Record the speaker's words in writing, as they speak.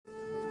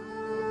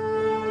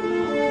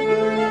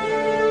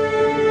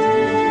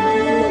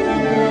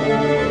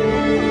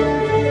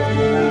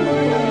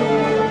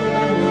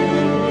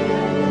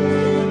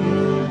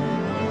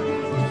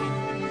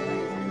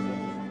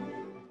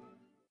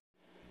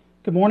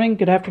morning,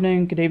 good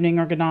afternoon, good evening,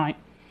 or good night.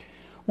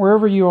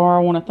 Wherever you are,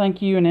 I want to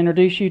thank you and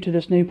introduce you to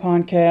this new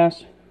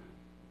podcast,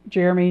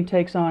 Jeremy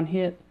Takes on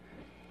HIT,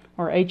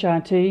 or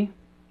HIT.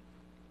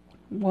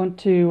 Want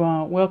to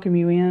welcome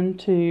you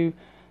into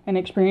an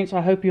experience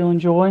I hope you'll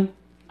enjoy,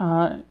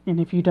 and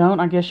if you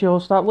don't, I guess you'll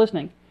stop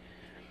listening.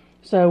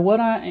 So what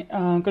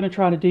I'm going to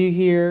try to do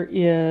here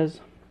is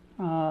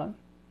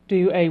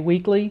do a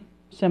weekly,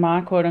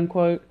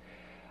 quote-unquote,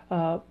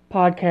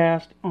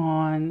 podcast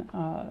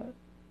on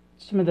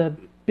some of the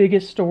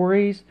biggest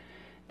stories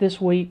this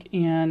week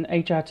in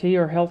HIT,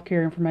 or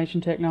Healthcare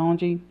Information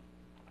Technology.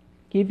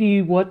 Give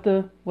you what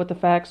the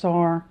facts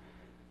are,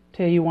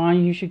 tell you why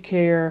you should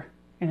care,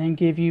 and then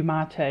give you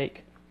my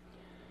take.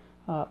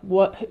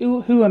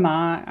 Who am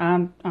I?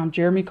 I'm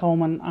Jeremy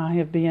Coleman. I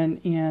have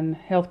been in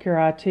healthcare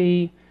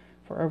IT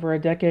for over a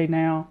decade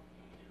now.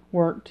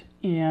 Worked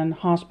in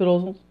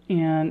hospitals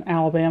in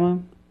Alabama.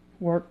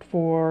 Worked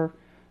for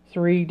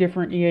 3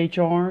 different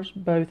EHRs,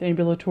 both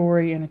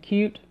ambulatory and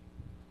acute.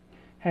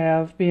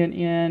 Have been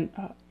in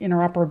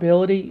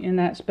interoperability in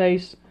that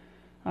space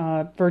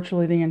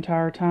virtually the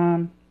entire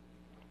time.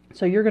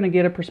 So you're going to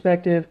get a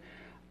perspective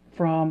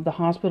from the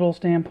hospital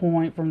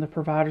standpoint, from the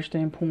provider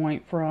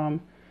standpoint,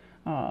 from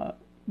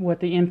what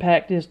the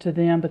impact is to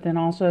them, but then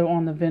also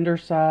on the vendor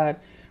side,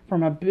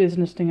 from a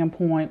business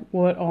standpoint,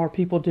 what are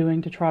people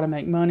doing to try to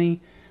make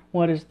money,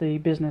 what is the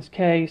business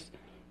case,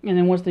 and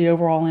then what's the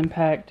overall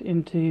impact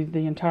into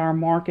the entire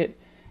market,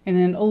 and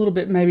then a little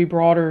bit maybe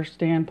broader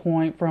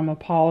standpoint from a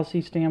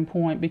policy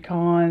standpoint,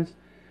 because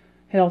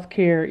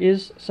healthcare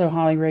is so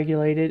highly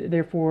regulated,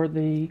 therefore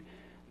the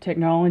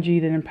technology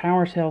that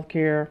empowers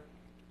healthcare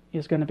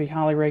is going to be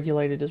highly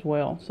regulated as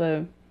well.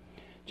 So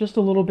just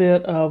a little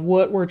bit of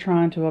what we're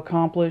trying to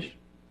accomplish.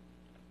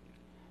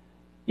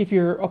 If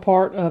you're a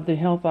part of the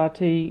health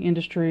IT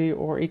industry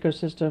or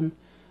ecosystem,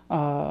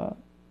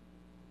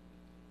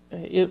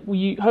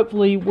 you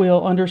hopefully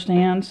will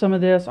understand some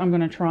of this. I'm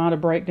going to try to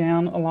break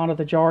down a lot of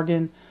the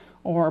jargon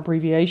or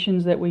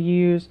abbreviations that we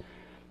use.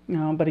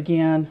 But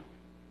again,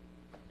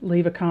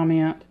 leave a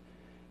comment,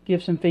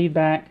 give some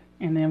feedback,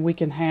 and then we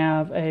can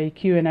have a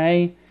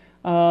Q&A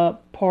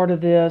part of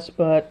this.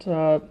 But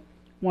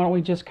why don't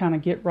we just kind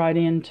of get right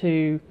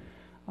into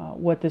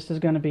what this is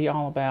going to be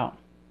all about.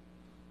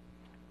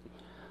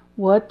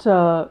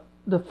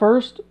 The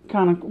first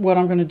kind of what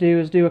I'm going to do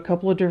is do a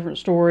couple of different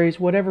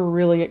stories, whatever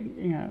really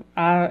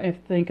I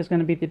think is going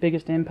to be the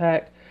biggest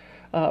impact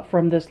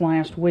from this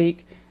last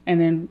week, and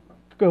then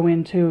go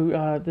into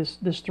this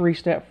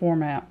 3-step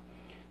format.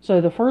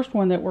 So the first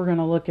one that we're going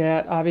to look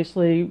at,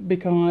 obviously,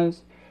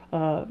 because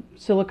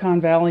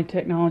Silicon Valley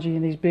technology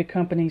and these big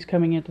companies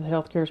coming into the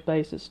healthcare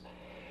spaces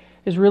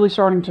is really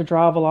starting to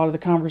drive a lot of the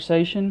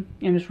conversation.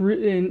 And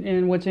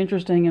and what's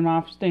interesting in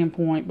my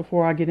standpoint,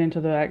 before I get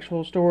into the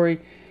actual story,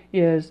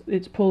 is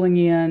it's pulling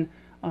in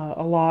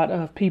a lot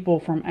of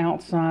people from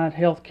outside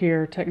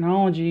healthcare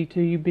technology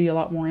to be a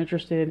lot more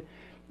interested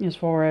as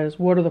far as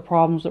what are the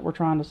problems that we're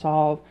trying to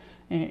solve.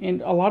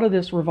 And a lot of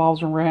this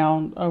revolves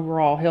around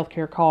overall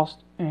healthcare cost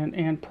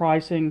and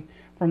pricing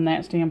from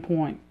that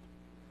standpoint.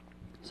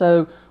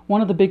 So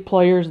one of the big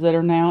players that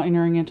are now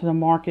entering into the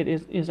market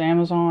is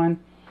Amazon.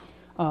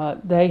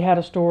 They had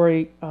a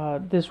story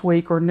this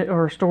week,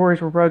 or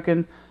stories were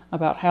broken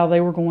about how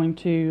they were going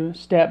to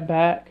step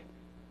back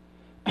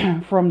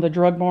from the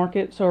drug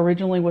market. So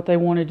originally what they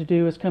wanted to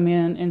do is come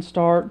in and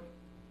start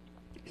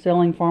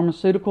selling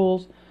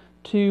pharmaceuticals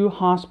to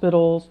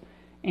hospitals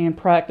and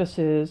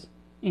practices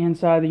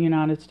inside the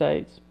United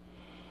States.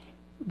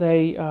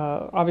 They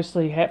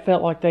obviously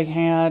felt like they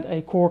had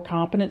a core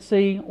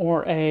competency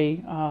or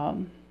a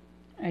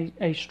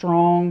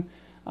strong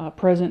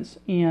presence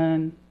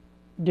in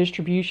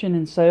distribution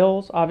and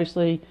sales.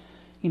 Obviously,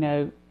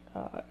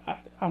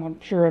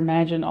 I'm sure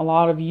imagine a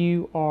lot of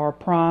you are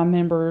Prime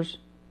members,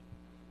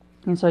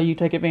 and so you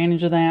take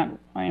advantage of that.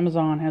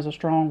 Amazon has a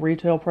strong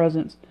retail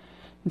presence,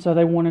 and so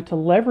they wanted to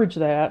leverage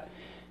that,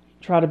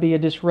 try to be a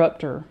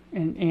disruptor.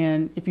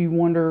 And if you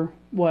wonder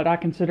what I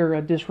consider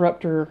a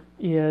disruptor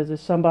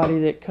is somebody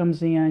that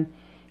comes in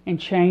and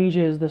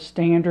changes the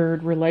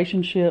standard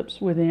relationships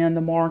within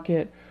the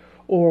market,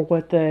 or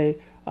what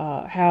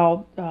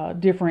how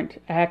different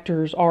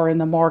actors are in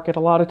the market. A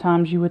lot of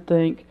times you would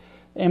think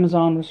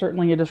Amazon was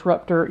certainly a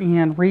disruptor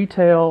in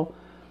retail,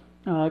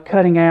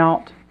 cutting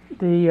out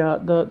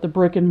the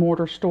brick and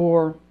mortar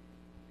store,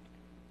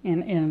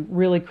 and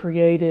really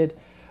created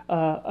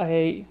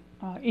a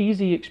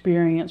easy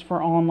experience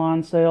for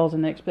online sales,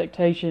 and the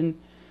expectation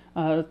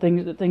that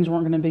things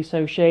weren't going to be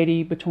so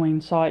shady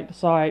between site to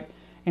site,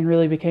 and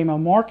really became a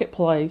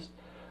marketplace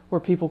where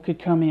people could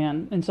come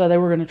in. And so they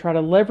were going to try to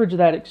leverage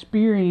that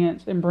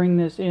experience and bring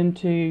this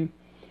into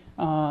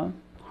hospital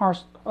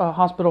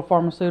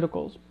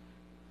pharmaceuticals.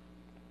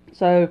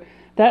 So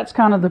that's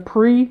kind of the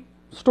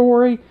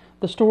pre-story.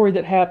 The story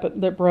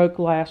that broke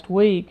last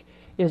week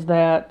is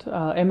that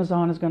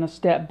Amazon is going to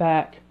step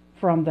back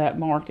from that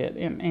market.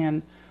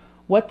 And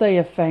what they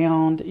have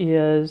found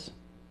is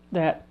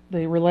that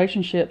the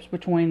relationships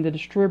between the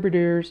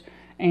distributors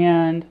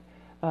and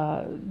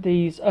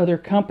these other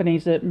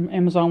companies that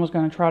Amazon was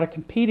going to try to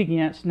compete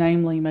against,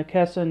 namely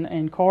McKesson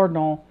and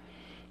Cardinal,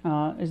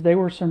 is they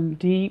were some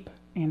deep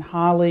and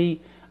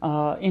highly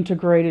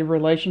integrated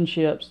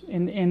relationships,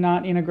 and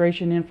not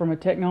integration in from a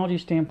technology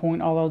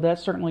standpoint, although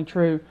that's certainly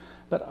true,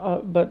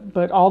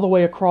 but all the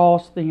way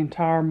across the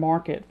entire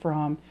market,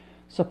 from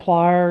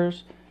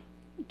suppliers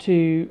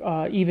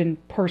to even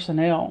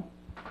personnel.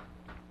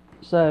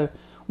 So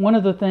one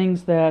of the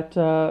things that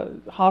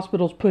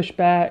hospitals push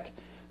back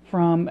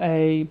from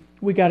a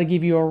 "we got to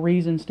give you a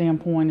reason"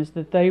 standpoint is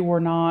that they were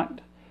not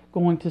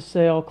going to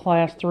sell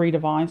Class 3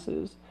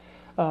 devices.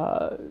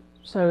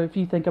 So if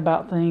you think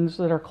about things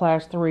that are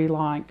Class 3,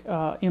 like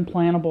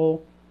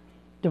implantable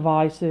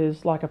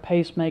devices, like a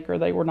pacemaker,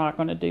 they were not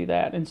going to do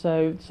that. And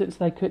so since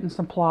they couldn't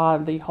supply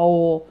the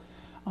whole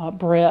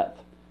breadth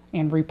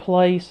and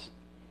replace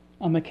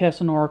a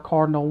McKesson or a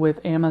Cardinal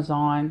with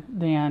Amazon,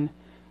 then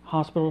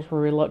hospitals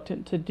were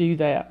reluctant to do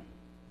that.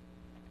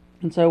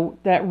 And so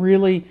that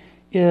really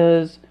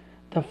is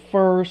the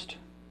first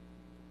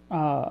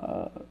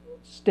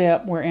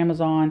step where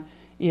Amazon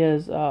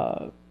is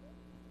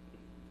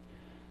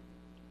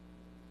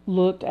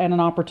looked at an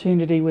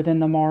opportunity within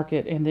the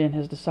market and then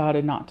has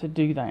decided not to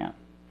do that.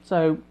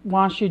 So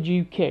why should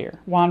you care?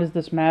 Why does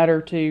this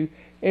matter to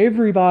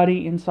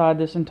everybody inside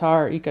this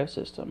entire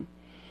ecosystem?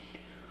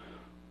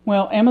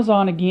 Well,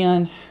 Amazon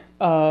again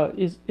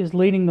is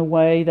leading the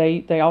way.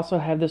 They also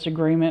have this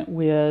agreement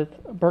with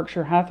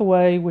Berkshire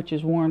Hathaway, which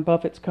is Warren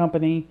Buffett's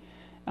company,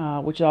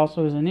 which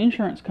also is an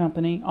insurance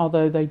company.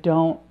 Although they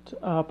don't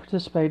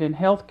participate in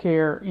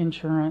healthcare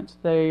insurance,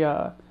 they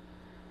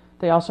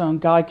also own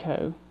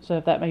Geico, so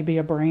if that may be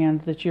a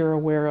brand that you're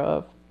aware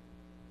of.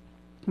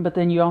 But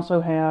then you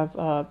also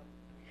have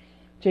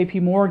J.P.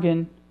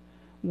 Morgan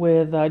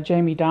with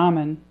Jamie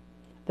Dimon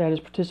that is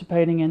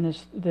participating in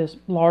this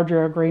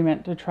larger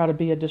agreement to try to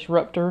be a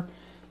disruptor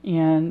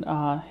in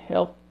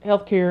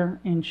healthcare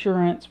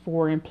insurance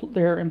for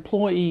their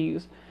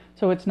employees.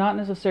 So it's not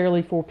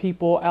necessarily for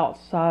people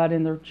outside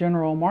in the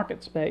general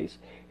market space.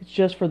 It's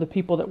just for the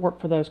people that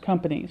work for those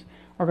companies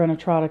are going to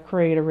try to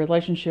create a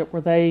relationship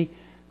where they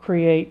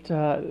create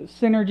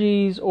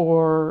synergies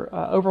or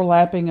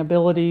overlapping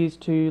abilities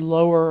to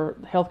lower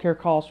healthcare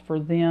costs for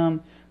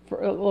them,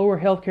 for lower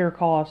healthcare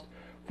costs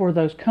for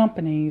those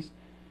companies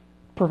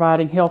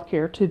providing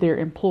healthcare to their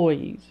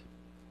employees.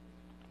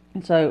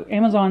 And so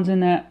Amazon's in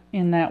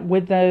that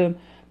with them.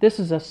 This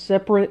is a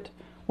separate,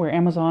 where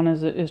Amazon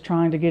is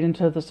trying to get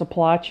into the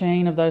supply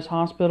chain of those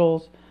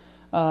hospitals,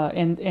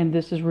 and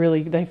this is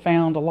really, they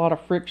found a lot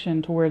of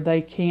friction to where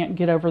they can't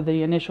get over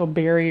the initial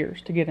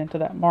barriers to get into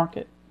that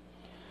market.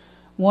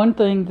 One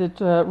thing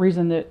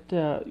reason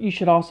that you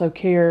should also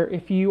care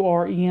if you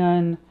are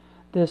in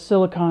the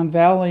Silicon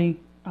Valley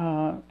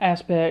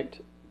aspect,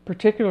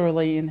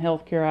 particularly in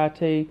healthcare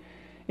IT,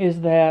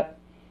 is that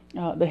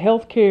the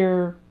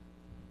healthcare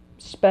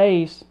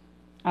space,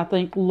 I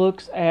think,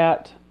 looks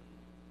at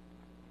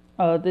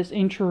this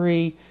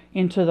entry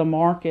into the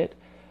market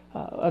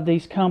of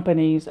these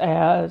companies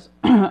as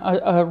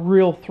a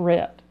real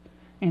threat.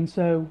 And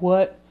so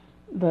what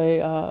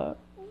the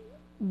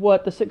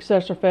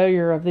success or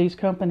failure of these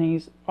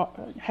companies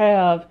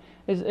have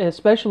is,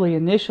 especially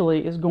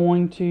initially, is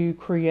going to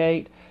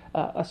create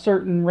a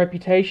certain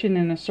reputation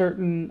and a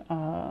certain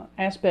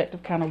aspect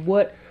of kind of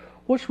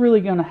what's really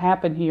going to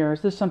happen here.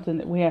 Is this something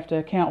that we have to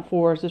account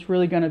for? Is this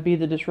really going to be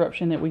the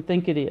disruption that we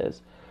think it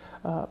is?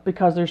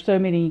 Because there's so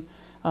many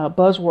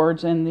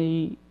buzzwords in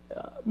the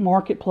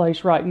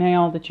marketplace right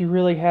now that you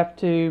really have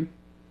to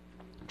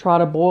try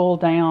to boil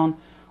down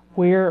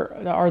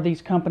where are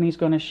these companies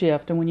going to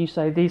shift. And when you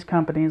say these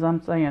companies,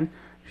 I'm saying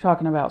you're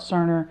talking about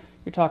Cerner,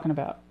 you're talking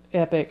about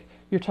Epic,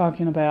 you're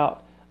talking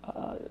about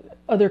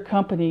other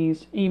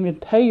companies, even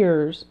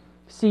payers,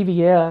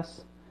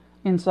 CVS,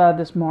 inside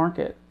this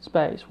market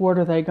space. What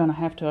are they going to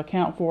have to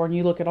account for? And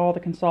you look at all the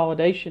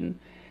consolidation,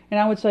 and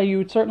I would say you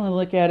would certainly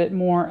look at it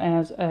more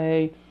as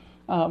a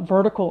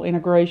vertical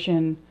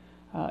integration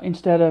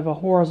instead of a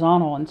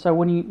horizontal. And so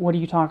what do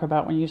you talk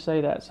about when you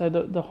say that? So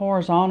the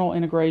horizontal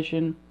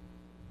integration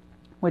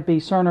would be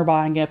Cerner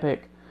buying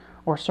Epic,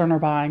 or Cerner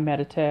buying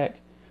Meditech,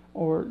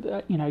 or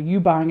you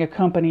buying a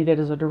company that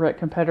is a direct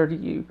competitor to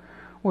you.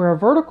 Where a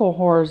vertical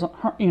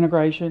horizontal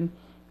integration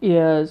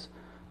is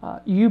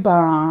you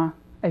buy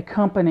a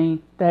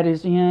company that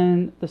is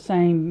in the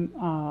same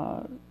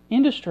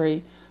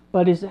industry,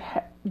 but is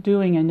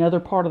doing another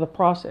part of the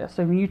process.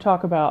 So when you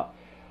talk about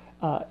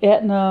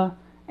Aetna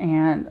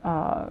and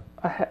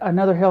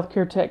another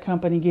healthcare tech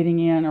company getting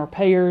in, or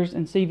payers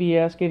and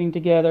CVS getting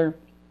together,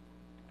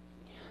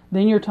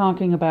 then you're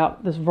talking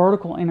about this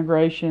vertical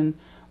integration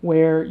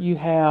where you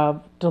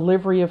have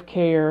delivery of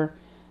care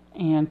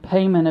and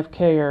payment of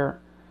care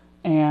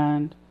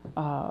and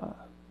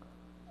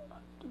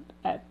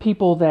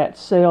people that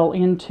sell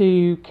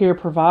into care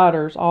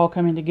providers all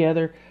coming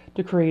together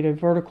to create a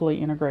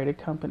vertically integrated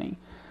company,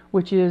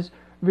 which is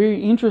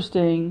very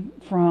interesting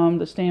from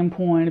the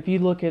standpoint, if you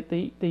look at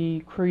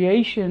the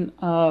creation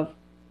of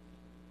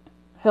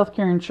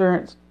healthcare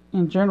insurance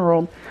in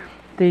general,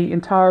 the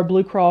entire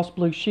Blue Cross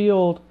Blue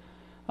Shield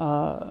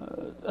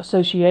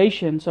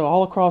association, so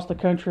all across the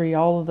country,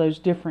 all of those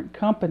different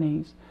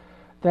companies,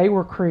 they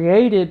were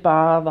created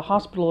by the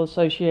hospital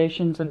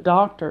associations and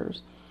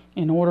doctors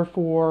in order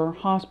for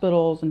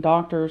hospitals and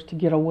doctors to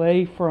get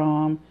away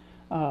from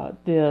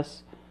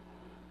this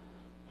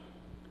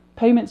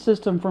payment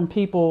system from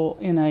people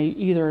in a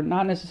either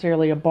not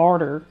necessarily a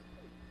barter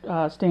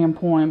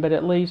standpoint, but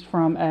at least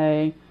from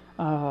a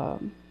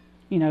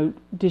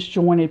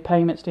disjointed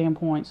payment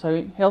standpoint.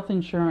 So health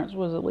insurance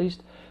was at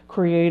least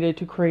created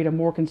to create a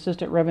more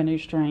consistent revenue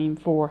stream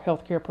for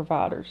healthcare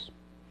providers.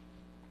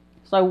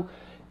 So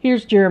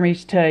here's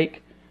Jeremy's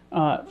take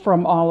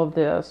from all of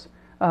this.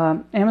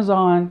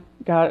 Amazon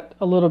got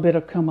a little bit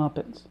of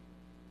comeuppance.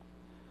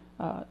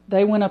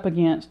 They went up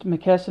against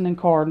McKesson and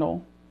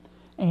Cardinal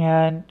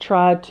and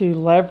tried to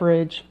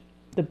leverage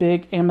the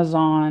big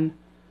Amazon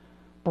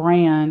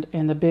brand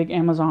and the big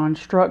Amazon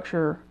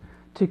structure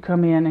to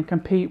come in and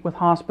compete with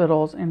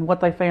hospitals. And what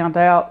they found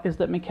out is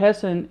that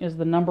McKesson is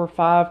the number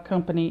 5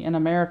 company in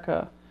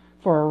America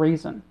for a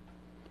reason.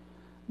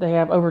 They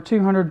have over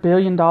 $200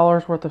 billion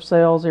worth of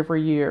sales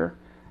every year.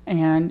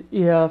 And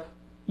if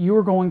you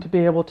are going to be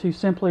able to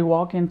simply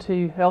walk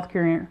into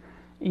healthcare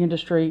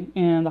industry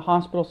and the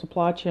hospital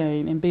supply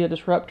chain and be a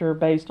disruptor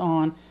based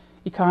on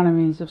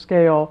economies of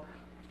scale,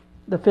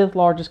 the 5th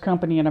largest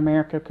company in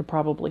America could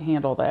probably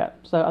handle that.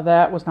 So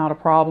that was not a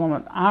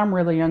problem. I'm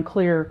really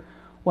unclear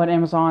what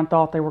Amazon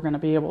thought they were going to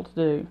be able to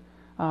do.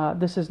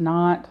 This is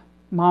not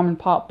mom and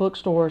pop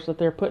bookstores that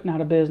they're putting out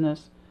of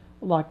business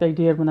like they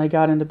did when they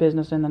got into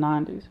business in the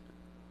 90s.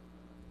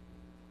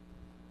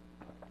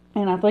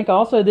 And I think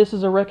also this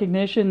is a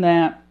recognition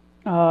that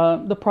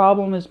the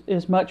problem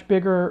is much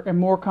bigger and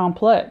more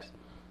complex.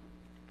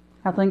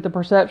 I think the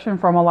perception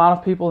from a lot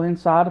of people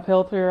inside of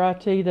healthcare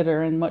IT that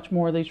are in much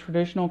more of these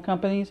traditional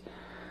companies,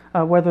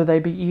 whether they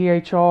be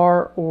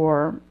EHR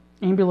or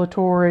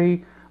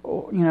ambulatory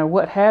or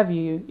what have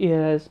you,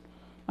 is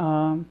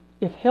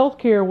if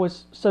healthcare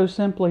was so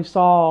simply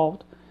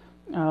solved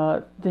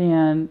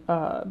then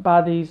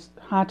by these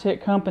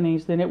high-tech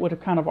companies, then it would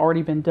have kind of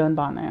already been done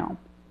by now.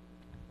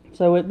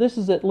 So this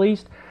is at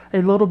least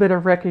a little bit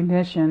of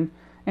recognition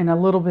and a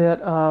little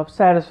bit of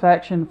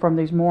satisfaction from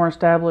these more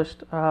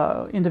established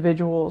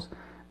individuals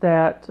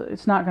that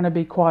it's not going to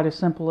be quite as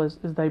simple as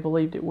they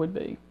believed it would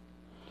be.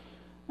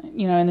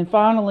 And then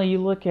finally you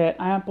look at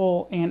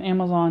Apple and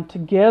Amazon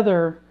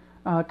together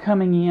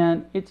coming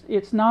in.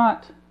 It's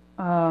not,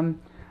 I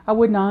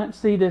would not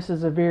see this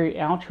as a very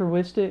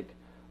altruistic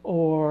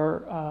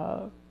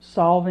or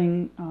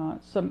solving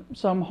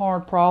some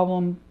hard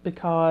problem,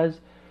 because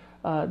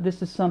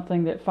this is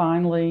something that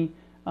finally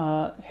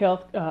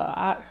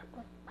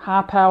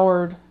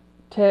high-powered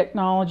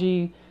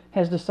technology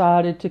has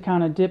decided to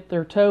kind of dip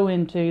their toe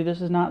into.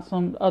 This is not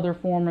some other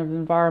form of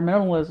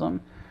environmentalism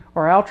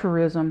or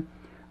altruism.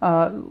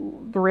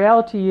 The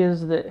reality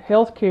is that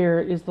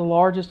healthcare is the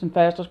largest and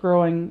fastest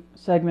growing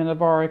segment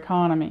of our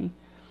economy.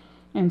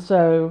 And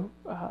so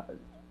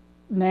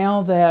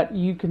now that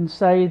you can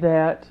say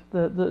that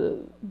the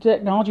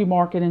technology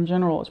market in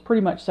general is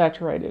pretty much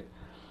saturated.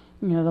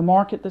 The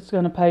market that's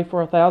going to pay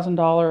for a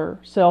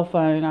 $1,000 cell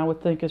phone, I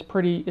would think, is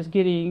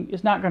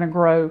not going to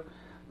grow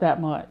that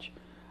much.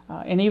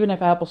 And even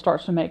if Apple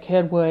starts to make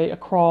headway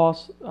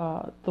across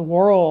the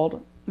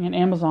world, and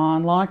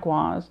Amazon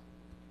likewise,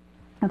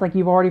 I think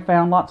you've already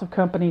found lots of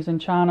companies in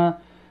China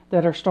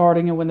that are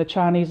starting, and when the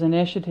Chinese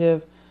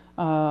initiative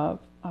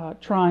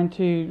trying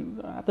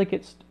to, I think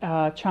it's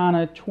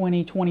China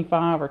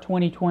 2025 or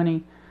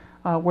 2020,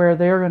 where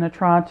they're going to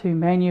try to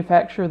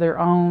manufacture their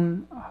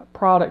own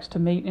products to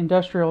meet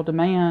industrial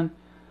demand.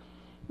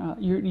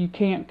 You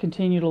can't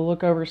continue to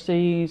look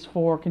overseas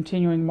for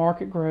continuing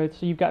market growth,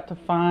 so you've got to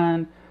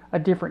find a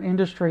different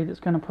industry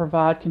that's going to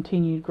provide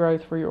continued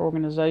growth for your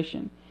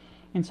organization.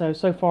 And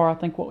so far I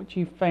think what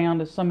you've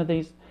found is some of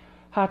these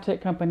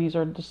high-tech companies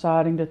are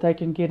deciding that they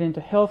can get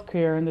into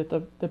healthcare, and that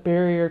the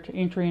barrier to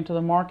entry into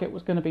the market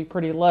was going to be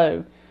pretty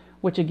low,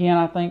 which again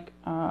I think,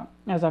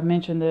 as I've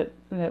mentioned,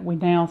 that we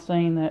now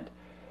seen that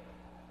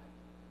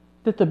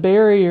the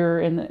barrier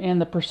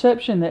and the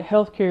perception that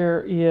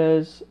healthcare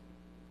is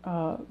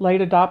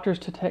late adopters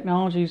to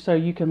technology, so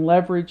you can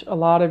leverage a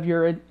lot of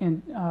your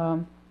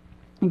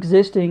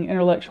existing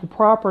intellectual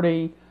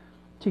property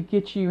to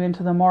get you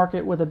into the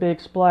market with a big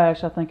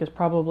splash, I think is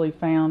probably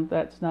found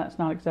that's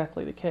not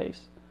exactly the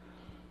case.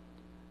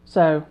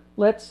 So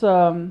let's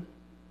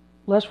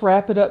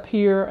wrap it up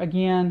here.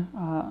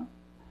 Again,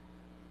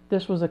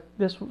 this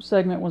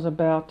segment was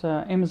about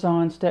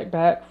Amazon step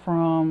back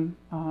from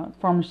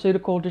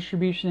pharmaceutical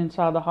distribution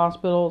inside the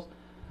hospitals.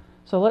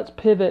 So let's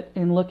pivot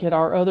and look at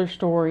our other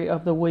story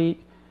of the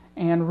week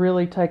and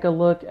really take a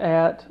look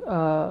at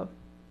the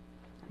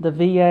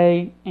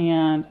VA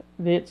and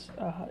its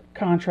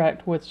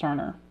contract with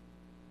Cerner.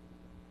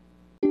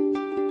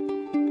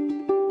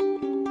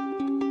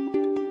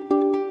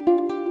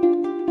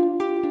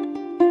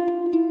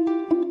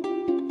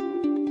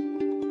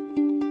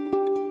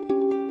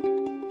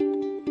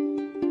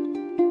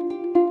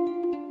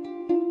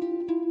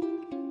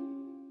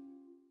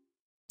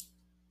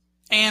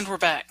 And we're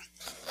back.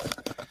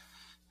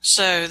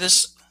 So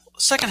this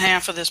second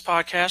half of this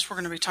podcast, we're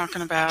going to be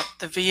talking about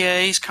the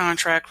VA's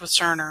contract with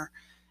Cerner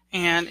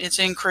and its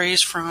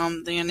increase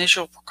from the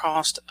initial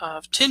cost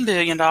of $10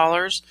 billion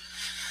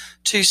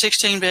to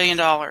 $16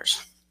 billion.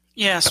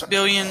 Yes,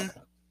 billion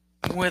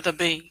with a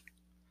B.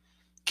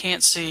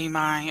 Can't see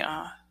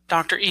my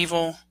Dr.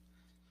 Evil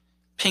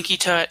pinky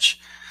touch.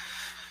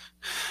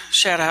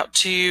 Shout out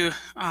to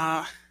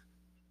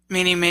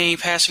Mini Me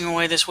passing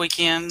away this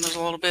weekend. There's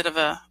a little bit of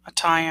a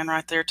tie-in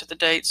right there to the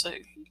dates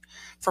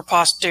for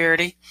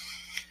posterity.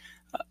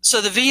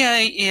 So the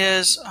VA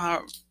is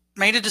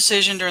made a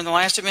decision during the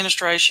last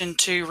administration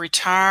to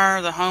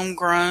retire the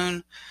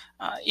homegrown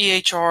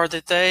EHR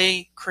that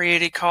they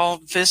created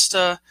called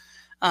Vista.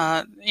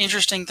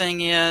 Interesting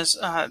thing is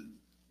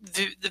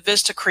the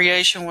Vista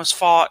creation was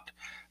fought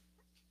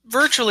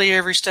virtually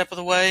every step of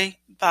the way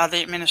by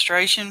the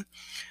administration.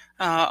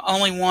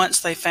 Only once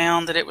they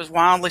found that it was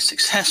wildly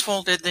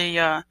successful did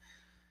the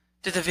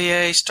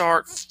VA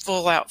start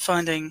full-out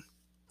funding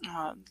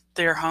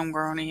their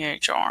homegrown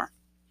EHR.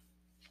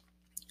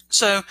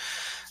 So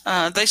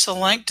they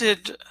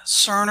selected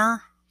Cerner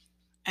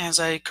as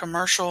a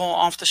commercial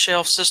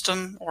off-the-shelf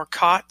system, or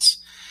COTS,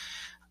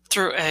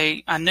 through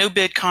a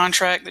no-bid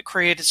contract that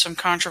created some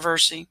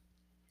controversy.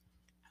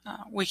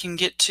 We can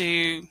get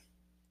to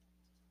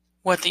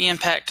what the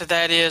impact of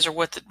that is, or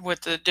what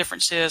the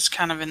difference is,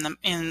 kind of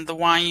in the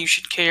why you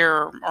should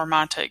care, or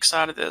my take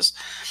side of this.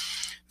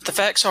 The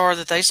facts are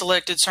that they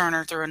selected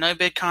Cerner through a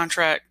no-bid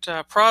contract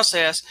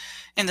process,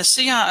 and the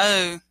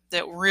CIO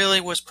that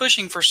really was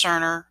pushing for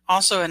Cerner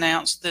also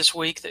announced this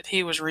week that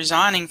he was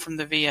resigning from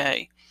the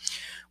VA,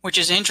 which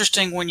is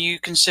interesting when you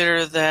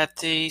consider that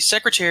the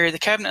secretary, the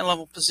cabinet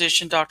level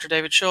position, Dr.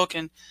 David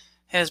Shulkin,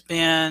 has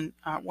been,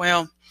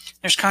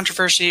 there's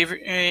controversy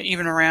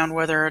even around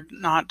whether or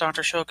not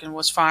Dr. Shulkin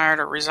was fired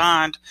or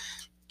resigned.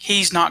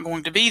 He's not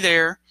going to be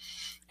there,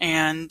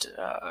 and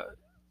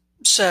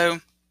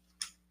so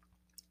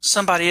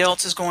somebody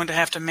else is going to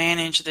have to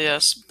manage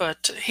this.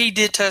 But he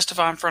did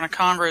testify in front of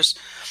Congress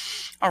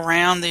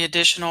around the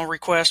additional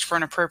request for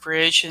an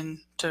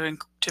appropriation to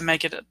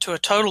make it to a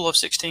total of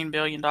 $16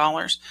 billion.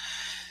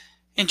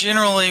 And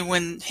generally,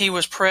 when he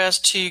was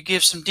pressed to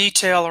give some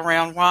detail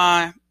around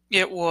why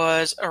it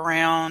was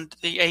around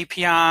the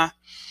API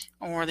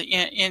or the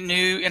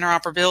new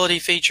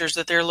interoperability features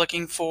that they're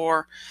looking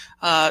for,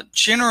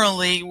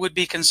 generally would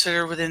be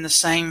considered within the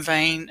same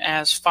vein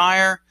as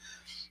FHIR,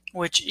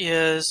 which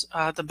is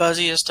the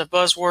buzziest of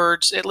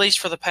buzzwords, at least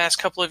for the past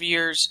couple of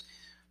years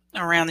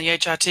around the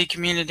HIT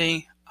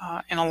community,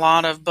 and a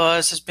lot of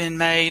buzz has been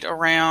made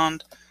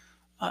around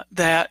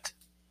that.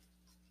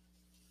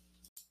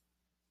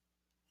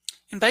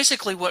 And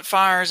basically what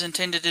FHIR is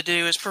intended to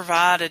do is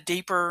provide a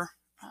deeper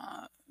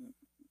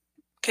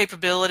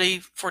capability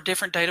for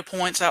different data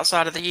points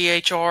outside of the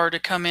EHR to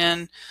come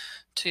in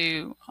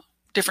to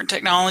different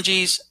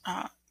technologies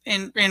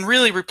and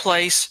really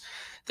replace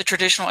the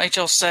traditional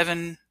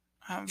HL7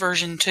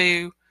 version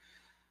 2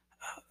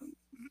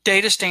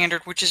 data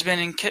standard, which has been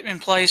in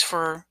place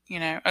for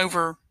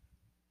over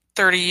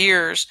 30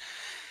 years.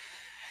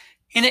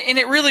 And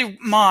it really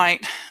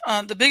might.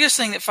 The biggest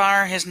thing that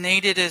FHIR has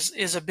needed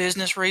is a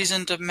business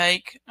reason to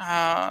make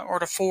or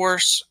to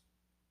force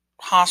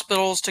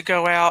hospitals to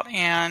go out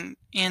and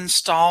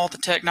install the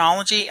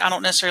technology. I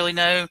don't necessarily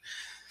know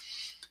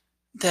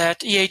that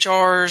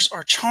EHRs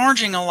are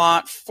charging a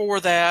lot for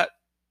that.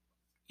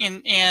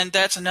 And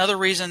that's another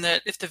reason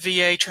that if the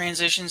VA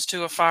transitions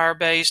to a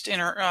FHIR-based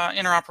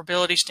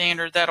interoperability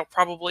standard, that'll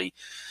probably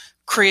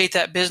create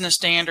that business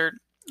standard.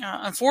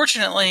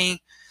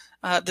 Unfortunately,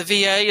 the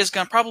VA is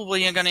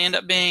probably going to end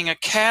up being a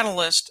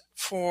catalyst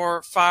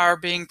for FHIR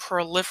being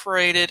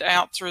proliferated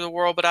out through the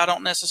world, but I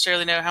don't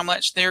necessarily know how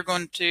much they're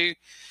going to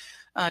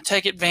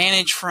take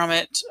advantage from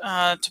it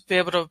to be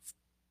able to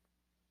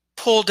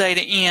pull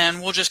data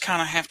in. We'll just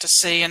kind of have to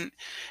see, and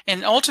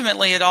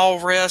ultimately it all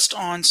rests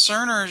on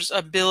Cerner's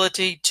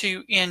ability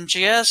to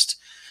ingest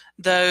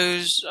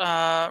those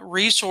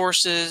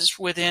resources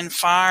within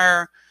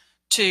FHIR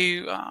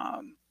to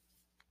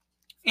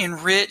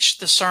enrich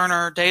the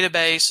Cerner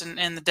database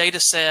and the data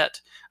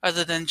set,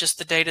 other than just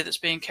the data that's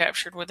being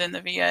captured within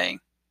the VA.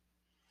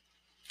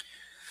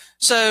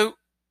 So,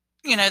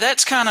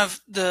 that's kind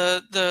of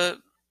the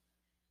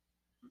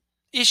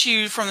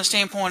issue from the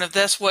standpoint of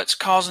that's what's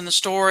causing the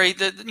story.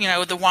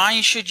 The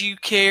why should you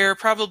care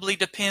probably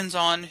depends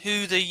on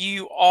who the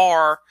you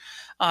are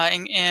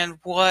and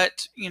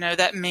what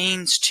that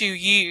means to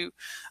you.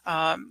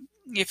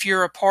 If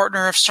you're a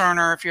partner of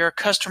Cerner, if you're a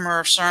customer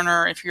of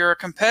Cerner, if you're a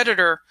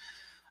competitor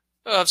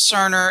of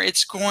Cerner,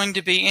 it's going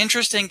to be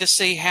interesting to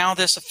see how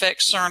this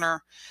affects Cerner.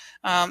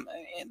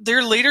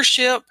 Their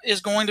leadership is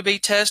going to be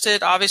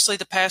tested. Obviously,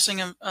 the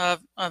passing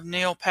of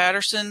Neil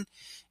Patterson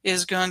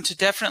is going to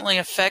definitely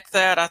affect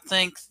that. I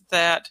think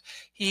that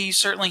he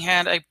certainly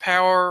had a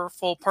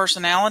powerful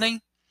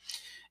personality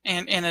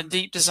and a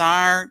deep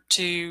desire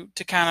to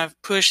kind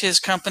of push his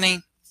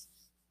company.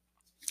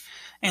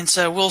 And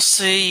so we'll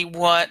see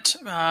what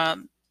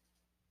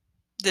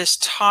this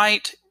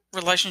tight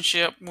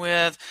relationship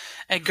with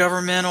a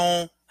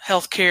governmental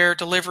healthcare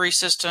delivery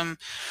system,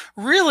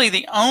 really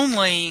the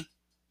only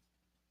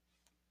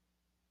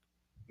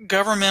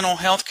governmental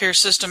healthcare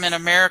system in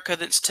America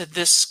that's to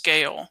this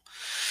scale.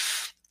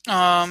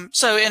 And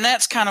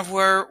that's kind of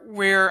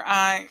where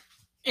I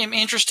am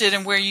interested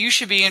and where you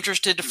should be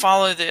interested to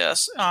follow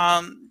this,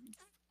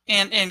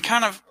 and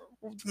kind of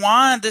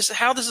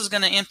how this is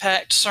going to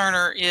impact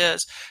Cerner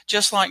is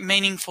just like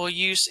meaningful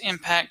use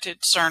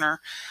impacted Cerner.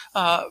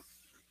 Uh,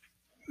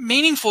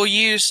 Meaningful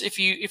use, if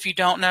you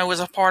don't know, is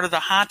a part of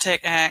the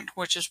HITECH Act,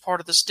 which is part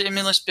of the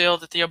stimulus bill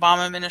that the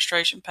Obama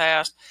administration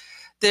passed,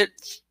 that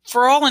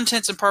for all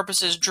intents and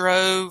purposes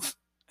drove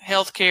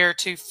healthcare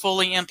to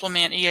fully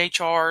implement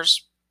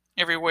EHRs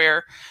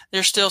everywhere.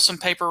 There's still some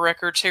paper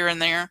records here and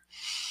there.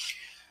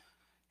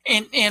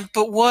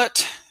 But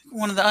what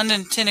one of the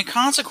unintended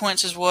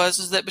consequences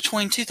is that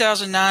between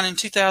 2009 and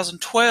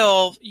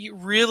 2012, you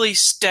really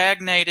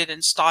stagnated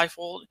and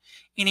stifled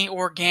any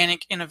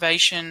organic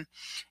innovation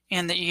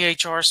in the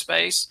EHR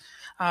space.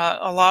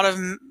 A lot of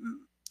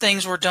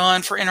things were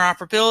done for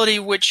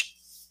interoperability, which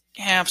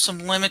have some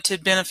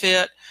limited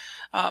benefit,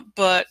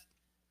 but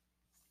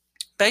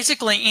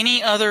basically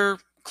any other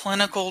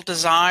clinical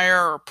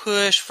desire or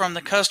push from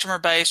the customer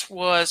base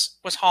was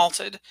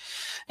halted.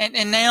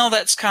 And now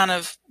that's kind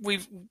of,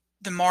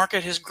 the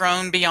market has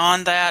grown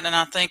beyond that, and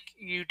I think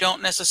you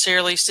don't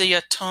necessarily see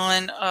a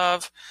ton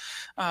of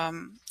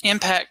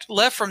impact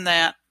left from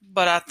that,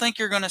 but I think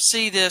you're going to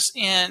see this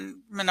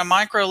in a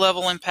micro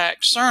level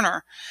impact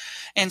Cerner.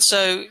 And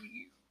so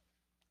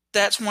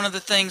that's one of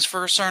the things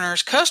for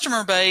Cerner's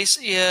customer base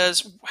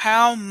is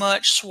how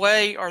much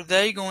sway are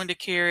they going to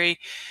carry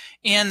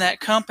in that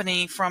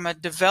company from a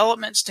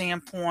development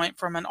standpoint,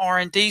 from an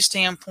R&D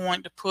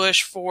standpoint, to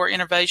push for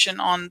innovation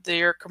on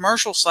their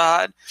commercial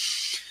side,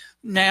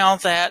 now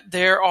that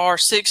there are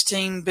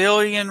 16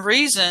 billion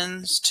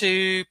reasons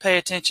to pay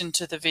attention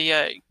to the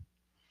VA.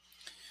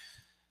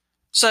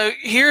 So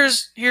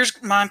here's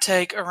my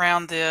take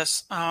around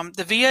this.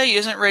 The VA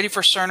isn't ready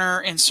for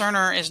Cerner, and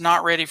Cerner is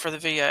not ready for the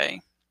VA.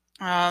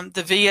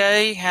 The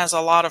VA has a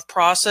lot of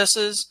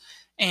processes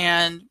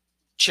and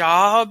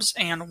jobs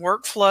and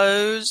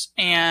workflows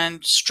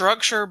and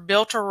structure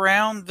built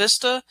around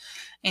Vista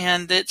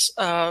and its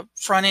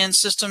front-end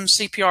system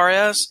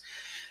CPRS,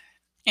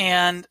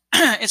 and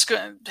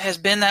has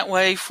been that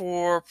way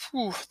for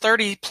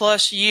 30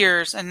 plus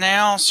years, and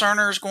now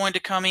Cerner is going to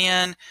come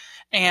in,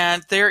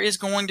 and there is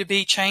going to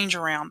be change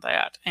around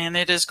that, and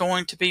it is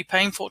going to be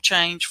painful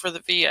change for the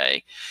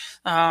VA.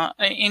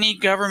 Any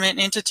government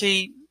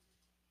entity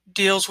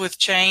deals with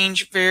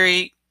change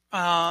very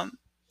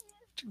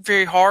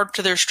very hard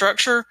to their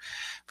structure,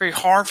 very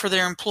hard for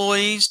their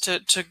employees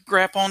to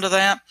grab onto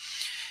that.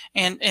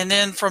 And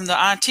then from the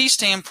IT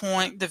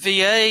standpoint, the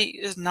VA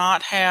does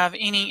not have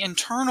any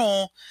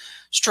internal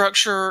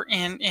structure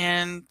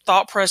and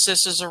thought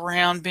processes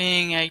around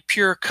being a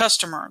pure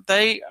customer.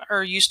 They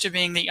are used to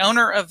being the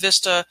owner of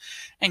Vista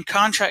and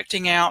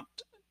contracting out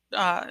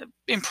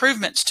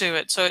improvements to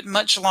it. So it's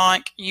much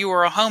like you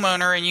are a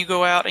homeowner and you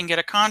go out and get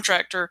a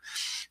contractor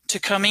to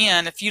come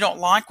in. If you don't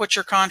like what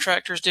your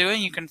contractor is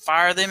doing, you can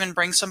fire them and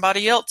bring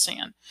somebody else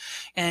in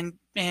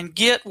and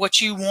get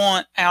what you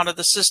want out of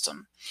the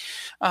system.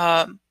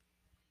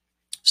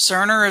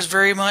 Cerner is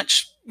very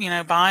much,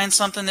 buying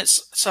something that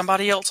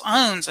somebody else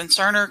owns, and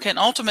Cerner can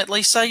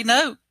ultimately say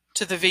no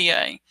to the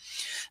VA.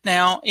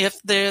 Now, if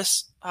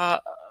this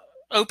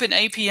open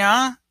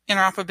API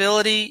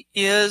interoperability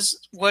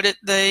is what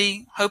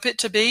they hope it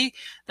to be,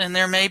 then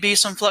there may be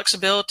some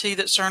flexibility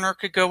that Cerner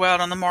could go out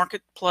on the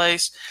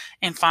marketplace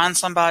and find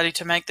somebody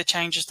to make the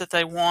changes that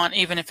they want,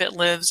 even if it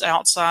lives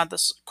outside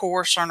the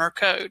core Cerner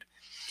code.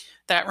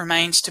 That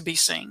remains to be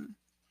seen.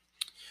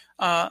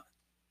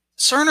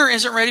 Cerner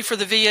isn't ready for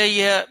the VA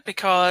yet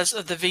because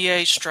of the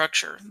VA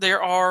structure.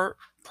 There are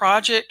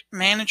project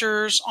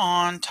managers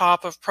on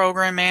top of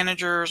program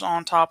managers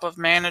on top of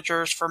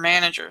managers for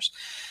managers.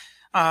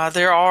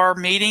 There are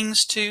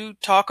meetings to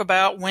talk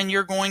about when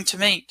you're going to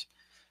meet.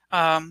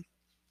 And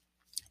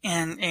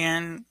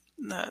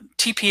the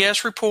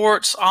TPS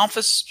reports,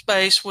 office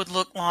space would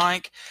look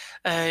like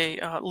a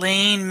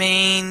lean,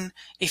 mean,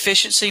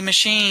 efficiency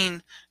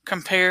machine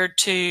compared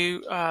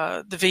to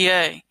the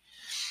VA.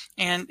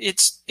 And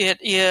it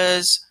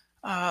is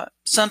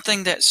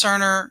something that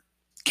Cerner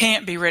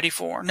can't be ready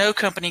for. No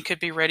company could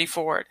be ready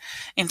for it.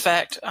 In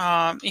fact,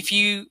 if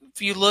you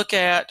look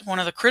at one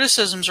of the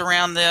criticisms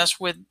around this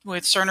with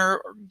Cerner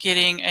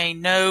getting a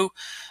no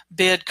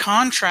bid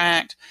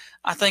contract,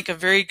 I think a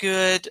very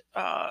good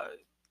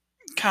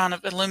kind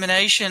of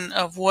illumination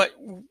of what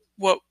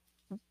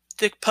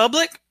the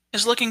public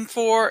is looking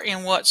for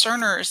and what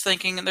Cerner is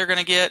thinking they're going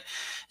to get.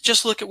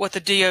 Just look at what the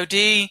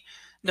DoD,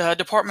 the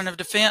Department of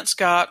Defense,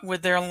 got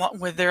with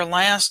their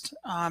last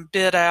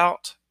bid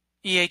out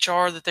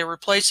EHR that they're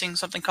replacing,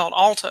 something called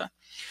Alta,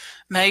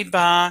 made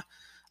by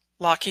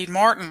Lockheed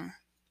Martin.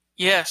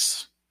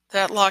 Yes,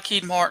 that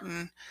Lockheed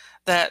Martin,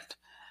 that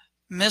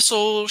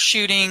missile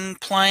shooting,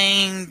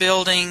 plane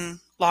building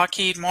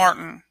Lockheed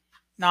Martin,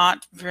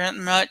 not very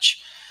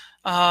much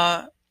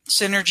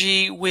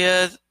synergy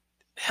with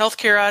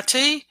healthcare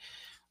IT,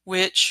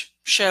 which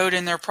showed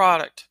in their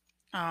product.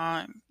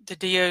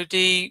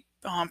 The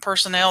DoD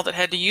personnel that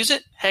had to use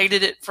it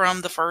hated it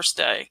from the first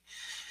day,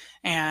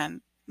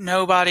 and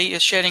nobody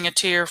is shedding a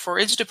tear for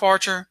its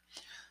departure.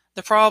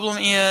 The problem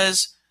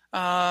is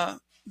that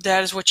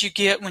is what you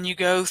get when you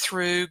go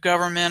through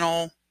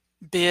governmental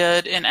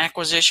bid and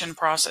acquisition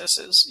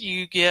processes.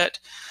 You get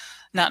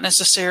not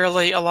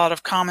necessarily a lot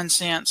of common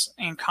sense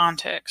and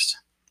context.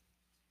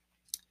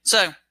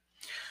 So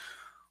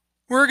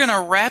we're going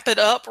to wrap it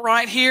up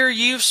right here.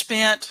 You've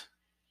spent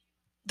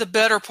the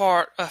better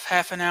part of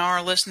half an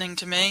hour listening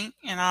to me,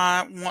 and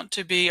I want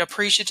to be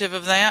appreciative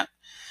of that.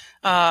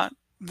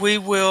 We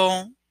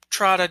will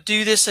try to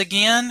do this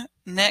again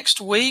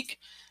next week,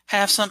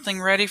 have something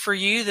ready for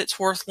you that's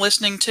worth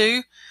listening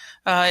to.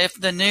 If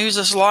the news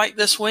is light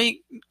this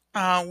week,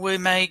 we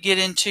may get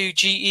into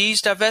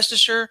GE's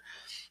divestiture.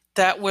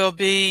 That will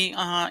be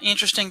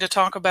interesting to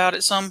talk about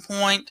at some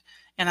point,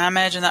 and I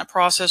imagine that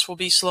process will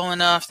be slow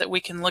enough that we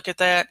can look at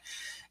that.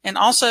 And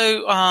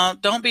also,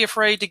 don't be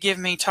afraid to give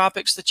me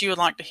topics that you would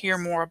like to hear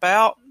more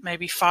about.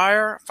 Maybe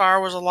fire. Fire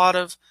was a lot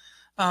of,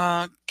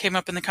 came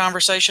up in the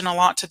conversation a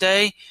lot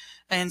today.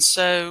 And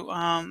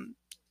so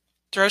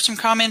throw some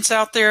comments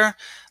out there.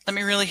 Let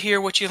me really hear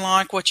what you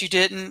like, what you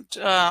didn't.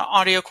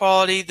 Audio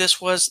quality.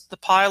 This was the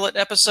pilot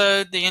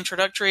episode, the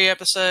introductory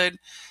episode.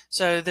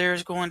 So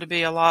there's going to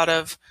be a lot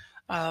of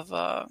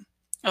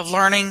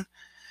learning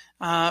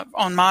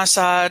on my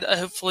side.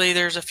 Hopefully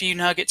there's a few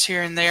nuggets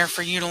here and there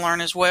for you to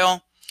learn as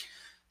well.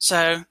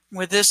 So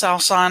with this, I'll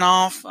sign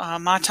off.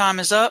 My time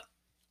is up,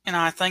 and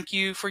I thank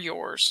you for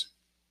yours.